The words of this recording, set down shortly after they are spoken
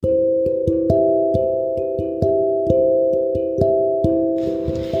Good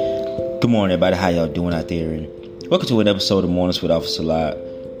morning, everybody. How y'all doing out there? And welcome to an episode of Mornings with Officer Lot.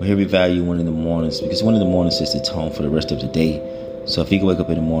 We're here to value one in the mornings because one in the mornings sets the tone for the rest of the day. So if you can wake up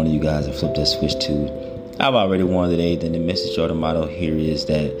in the morning, you guys, and flip that switch to I've already won today, then the message or the motto here is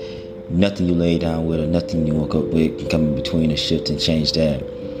that nothing you lay down with or nothing you woke up with can come in between and shift and change that.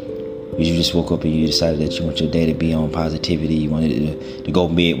 You just woke up and you decided that you want your day to be on positivity. You wanted it to go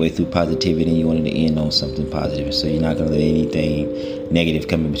midway through positivity and you wanted to end on something positive. So you're not going to let anything negative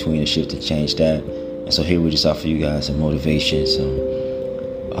come in between and shift and change that. And so here we just offer you guys some motivation,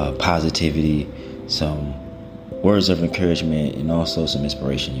 some positivity, some words of encouragement, and also some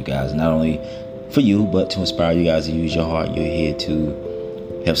inspiration, you guys. Not only for you, but to inspire you guys to use your heart, your head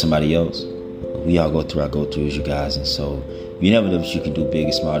to help somebody else. We all go through our go-throughs, you guys. And so you never know what you can do big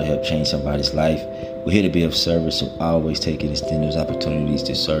and small to help change somebody's life. We're here to be of service, so always take it and extend those opportunities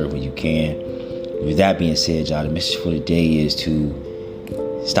to serve when you can. With that being said, y'all, the message for today is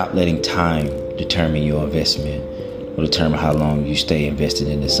to stop letting time determine your investment or determine how long you stay invested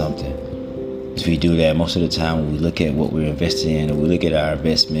into something. If we do that, most of the time when we look at what we're invested in and we look at our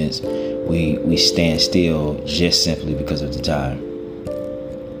investments, we stand still just simply because of the time.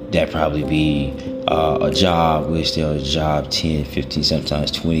 That'd probably be a job. We're still a job 10, 15, sometimes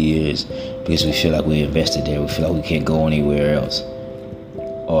 20 years because we feel like we invested there. We feel like we can't go anywhere else.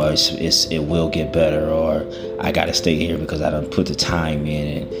 Or it will get better, or I got to stay here because I done put the time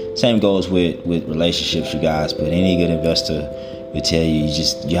in. And same goes with relationships, you guys. But any good investor will tell you,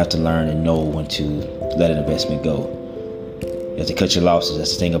 you have to learn and know when to let an investment go. You have to cut your losses.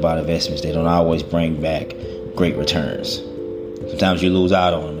 That's the thing about investments. They don't always bring back great returns. Sometimes you lose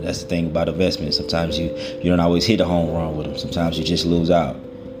out on them. That's the thing about investments. Sometimes you don't always hit a home run with them. Sometimes you just lose out.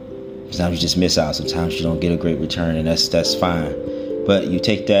 Sometimes you just miss out. Sometimes you don't get a great return, and that's fine. But you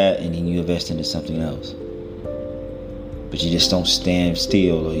take that and then you invest into something else. But you just don't stand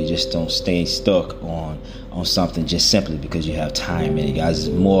still, or you just don't stay stuck on something just simply because you have time in it, guys.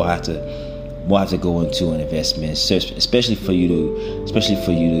 More have to go into an investment, especially for you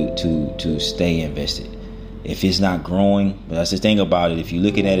to stay invested. If it's not growing, but that's the thing about it. If you're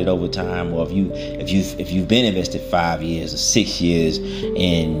looking at it over time, or if you've been invested 5 years or 6 years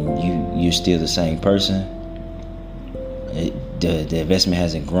and you're still the same person, the investment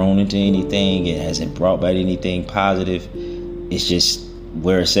hasn't grown into anything, it hasn't brought back anything positive. It's just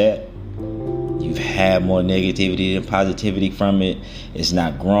where it's at. You've had more negativity than positivity from it. It's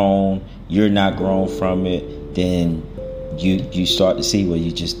not grown. You're not grown from it. Then you start to see where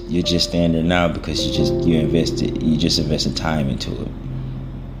you're just standing now because you just invested time into it.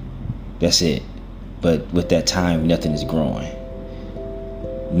 That's it. But with that time, nothing is growing.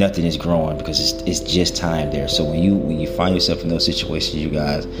 Nothing is growing because it's just time there. So when you find yourself in those situations, you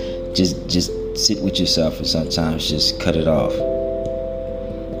guys, just sit with yourself and sometimes just cut it off.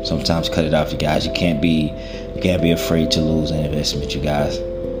 Sometimes cut it off, you guys. You can't be afraid to lose an investment, you guys.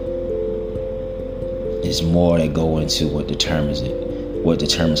 It's more that go into what determines it. What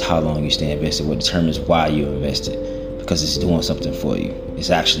determines how long you stay invested. What determines why you invested. Because it's doing something for you.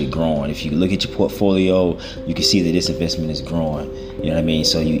 It's actually growing. If you look at your portfolio, you can see that this investment is growing. You know what I mean?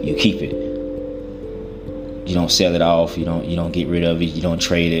 So you keep it. You don't sell it off. You don't get rid of it. You don't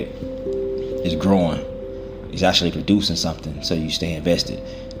trade it. It's growing. It's actually producing something. So you stay invested.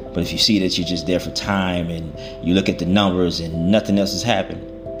 But if you see that you're just there for time and you look at the numbers and nothing else has happened,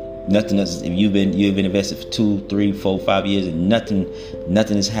 nothing else. If you've been invested for 2, 3, 4, 5 years and nothing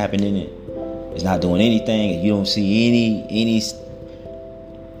is happening in it. It's not doing anything, and you don't see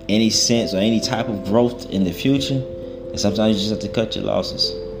any sense or any type of growth in the future. And sometimes you just have to cut your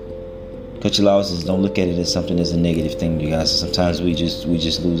losses. Cut your losses. Don't look at it as something as a negative thing, you guys. Sometimes we just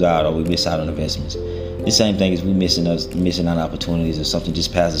lose out, or we miss out on investments. The same thing as we missing on opportunities, or something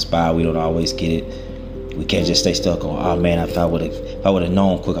just passes by. We don't always get it. We can't just stay stuck on, oh man, if I would have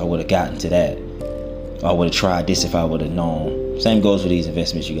known quick, I would have gotten to that. Or I would have tried this if I would have known. Same goes with these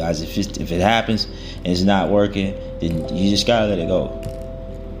investments, you guys. If it happens and it's not working, then you just gotta let it go.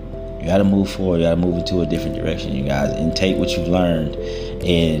 You gotta move forward. You gotta move into a different direction, you guys, and take what you've learned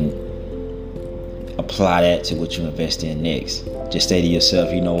and apply that to what you invest in next. Just say to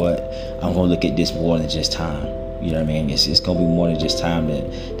yourself, you know what? I'm gonna look at this more than just time. You know what I mean? It's gonna be more than just time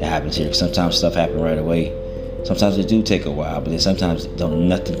that happens here. Sometimes stuff happens right away. Sometimes it do take a while, but then sometimes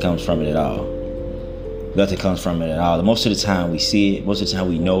nothing comes from it at all. Nothing comes from it at all. Most of the time we see it. Most of the time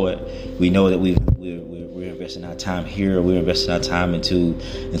we know it. We know that we're investing our time here. We're investing our time into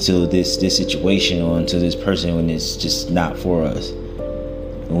this situation or into this person when it's just not for us.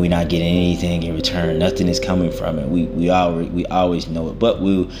 and we're not getting anything in return. Nothing is coming from it. We always know it, but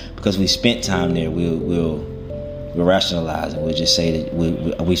because we spent time there, we'll rationalize and we'll just say that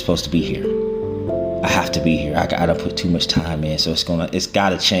we're supposed to be here. I have to be here. I gotta put too much time in, so it's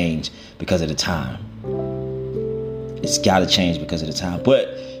gotta change because of the time. It's gotta change because of the time.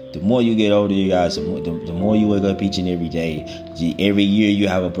 But the more you get older, you guys, the more you wake up each and every day. Every year you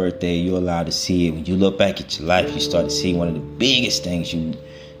have a birthday, you're allowed to see it. When you look back at your life, you start to see one of the biggest things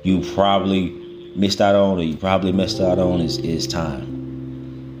you probably missed out on, or you probably missed out on, is time.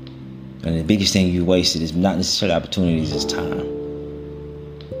 And the biggest thing you wasted is not necessarily opportunities, it's time.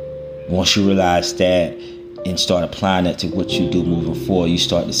 Once you realize that and start applying that to what you do moving forward, you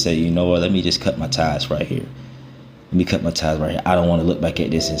start to say, you know what, let me just cut my ties right here. Let me cut my ties right here. I don't want to look back at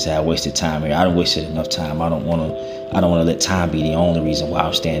this and say I wasted time here. I don't wasted enough time. I don't want to let time be the only reason why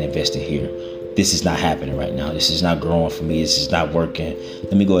I'm staying invested here. This is not happening right now. This is not growing for me. This is not working.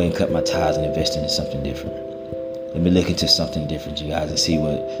 Let me go ahead and cut my ties and invest into something different. Let me look into something different, you guys, and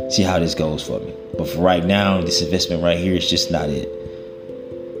see how this goes for me. But for right now, this investment right here is just not it.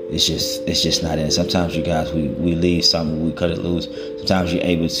 It's just not it. Sometimes, you guys, we leave something, we cut it loose. Sometimes you're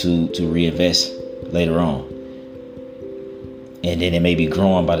able to reinvest later on. And then it may be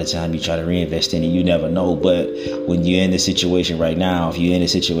growing by the time you try to reinvest in it. You never know. But when you're in this situation right now, if you're in a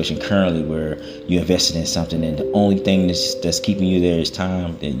situation currently where you invested in something and the only thing that's keeping you there is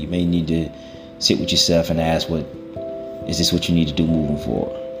time, then you may need to sit with yourself and ask, is this what you need to do moving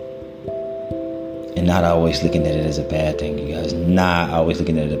forward? And not always looking at it as a bad thing, you guys. Not always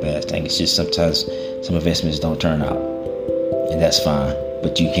looking at it as a bad thing. It's just sometimes some investments don't turn out. And that's fine.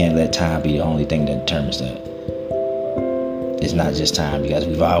 But you can't let time be the only thing that determines that. It's not just time, you guys.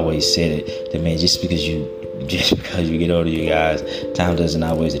 We've always said it, that man, just because you get older, you guys, time doesn't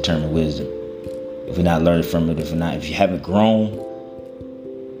always determine wisdom. If we're not learning from it, if you haven't grown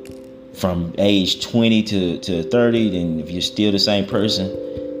from age 20 to 30, then if you're still the same person,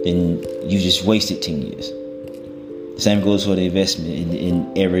 then you just wasted 10 years. The same goes for the investment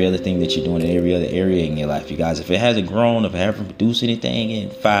in every other thing that you're doing in every other area in your life, you guys. If it hasn't grown, if it hasn't produced anything in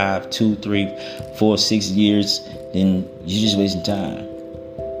 5, 2, 3, 4, 6 years, then you're just wasting time.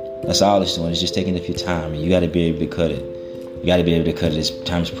 That's all it's doing. It's just taking up your time, and you got to be able to cut it. You got to be able to cut it.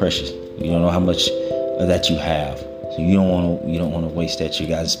 Time is precious. You don't know how much of that you have, so you don't want to waste that, you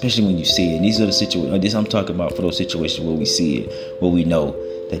guys. Especially when you see it. And these are the situations. This I'm talking about for those situations where we see it, where we know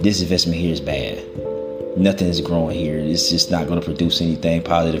that this investment here is bad. Nothing is growing here. It's just not going to produce anything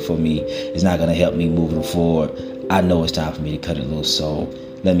positive for me. It's not going to help me moving forward. I know it's time for me to cut it loose, so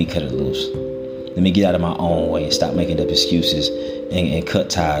let me cut it loose. Let me get out of my own way and stop making up excuses and cut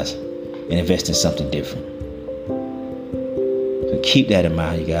ties and invest in something different. So keep that in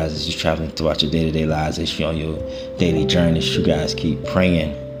mind, you guys, as you're traveling throughout your day-to-day lives, as you're on your daily journey. You guys keep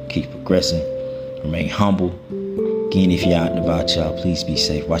praying, keep progressing, remain humble. Again, if you're out and about, y'all, please be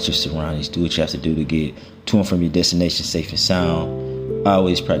safe. Watch your surroundings. Do what you have to do to get to and from your destination safe and sound.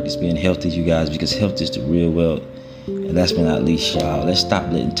 Always practice being healthy, you guys, because health is the real wealth. And last but not least, y'all, let's stop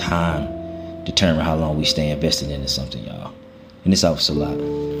letting time determine how long we stay invested into something, y'all. And this Officer Salat.